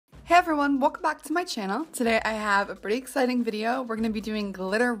Hey everyone, welcome back to my channel. Today I have a pretty exciting video. We're going to be doing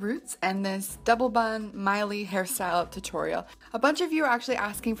glitter roots and this double bun Miley hairstyle tutorial. A bunch of you are actually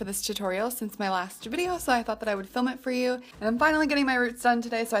asking for this tutorial since my last video, so I thought that I would film it for you. And I'm finally getting my roots done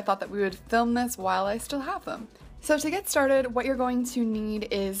today, so I thought that we would film this while I still have them. So to get started, what you're going to need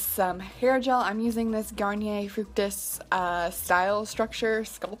is some hair gel. I'm using this Garnier Fructis Style Structure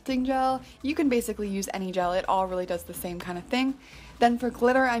Sculpting Gel. You can basically use any gel, it all really does the same kind of thing. Then for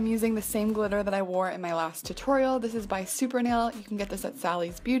glitter, I'm using the same glitter that I wore in my last tutorial. This is by Supernail. You can get this at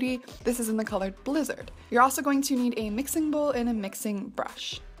Sally's Beauty. This is in the color Blizzard. You're also going to need a mixing bowl and a mixing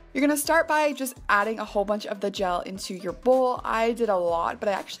brush. You're going to start by just adding a whole bunch of the gel into your bowl. I did a lot, but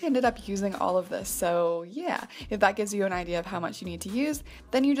I actually ended up using all of this. So yeah, if that gives you an idea of how much you need to use,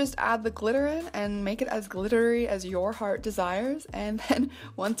 then you just add the glitter in and make it as glittery as your heart desires. And then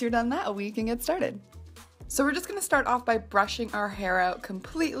once you're done that, we can get started. So we're just going to start off by brushing our hair out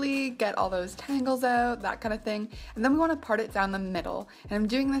completely, get all those tangles out, that kind of thing. And then we want to part it down the middle. And I'm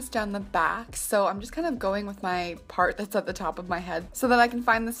doing this down the back, so I'm just kind of going with my part that's at the top of my head so that I can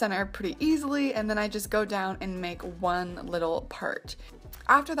find the center pretty easily, and then I just go down and make one little part.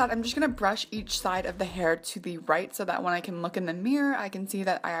 After that, I'm just going to brush each side of the hair to the right so that when I can look in the mirror, I can see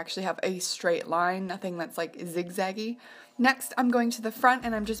that I actually have a straight line, nothing that's like zigzaggy. Next, I'm going to the front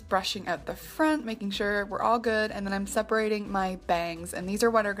and I'm just brushing out the front, making sure we're all good, and then I'm separating my bangs, and these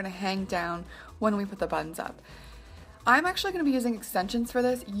are what are going to hang down when we put the buns up. I'm actually going to be using extensions for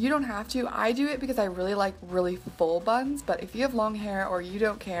this. You don't have to. I do it because I really like really full buns, but if you have long hair or you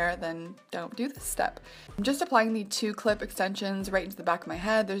don't care, then don't do this step. I'm just applying the 2-clip extensions right into the back of my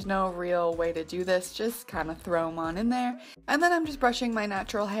head. There's no real way to do this, just kind of throw them on in there. And then I'm just brushing my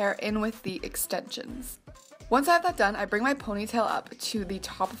natural hair in with the extensions. Once I have that done, I bring my ponytail up to the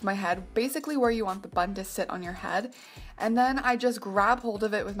top of my head, basically where you want the bun to sit on your head, and then I just grab hold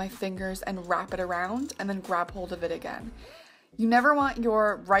of it with my fingers and wrap it around, and then grab hold of it again. You never want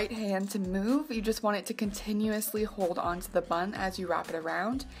your right hand to move, you just want it to continuously hold onto the bun as you wrap it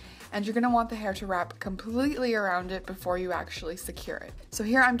around, and you're going to want the hair to wrap completely around it before you actually secure it. So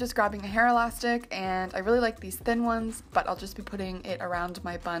here I'm just grabbing a hair elastic, and I really like these thin ones, but I'll just be putting it around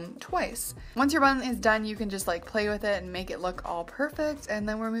my bun twice. Once your bun is done, you can just like play with it and make it look all perfect, and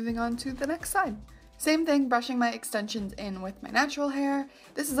then we're moving on to the next side. Same thing, brushing my extensions in with my natural hair.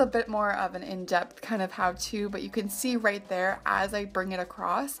 This is a bit more of an in-depth kind of how-to, but you can see right there as I bring it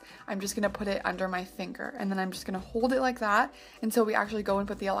across, I'm just going to put it under my finger, and then I'm just going to hold it like that until we actually go and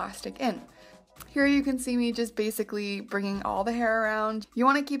put the elastic in. Here you can see me just basically bringing all the hair around. You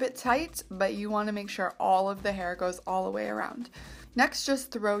want to keep it tight, but you want to make sure all of the hair goes all the way around. Next,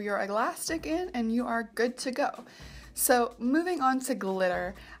 just throw your elastic in and you are good to go. So moving on to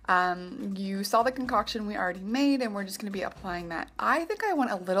glitter, you saw the concoction we already made and we're just going to be applying that. I think I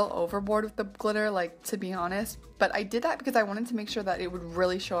went a little overboard with the glitter, like, to be honest, but I did that because I wanted to make sure that it would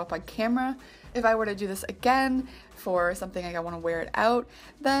really show up on camera. If I were to do this again for something like I want to wear it out,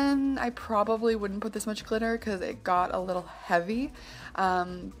 then I probably wouldn't put this much glitter because it got a little heavy,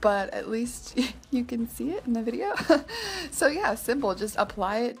 but at least you can see it in the video. So yeah, simple, just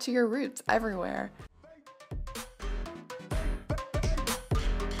apply it to your roots everywhere.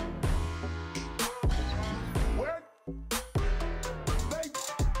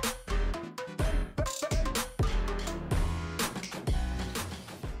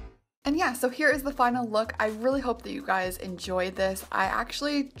 And yeah, so here is the final look. I really hope that you guys enjoyed this. I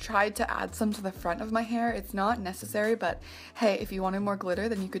actually tried to add some to the front of my hair. It's not necessary, but hey, if you wanted more glitter,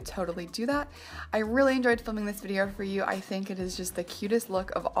 then you could totally do that. I really enjoyed filming this video for you. I think it is just the cutest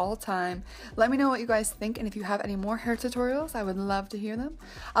look of all time. Let me know what you guys think, and if you have any more hair tutorials, I would love to hear them.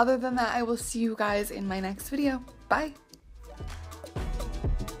 Other than that, I will see you guys in my next video. Bye!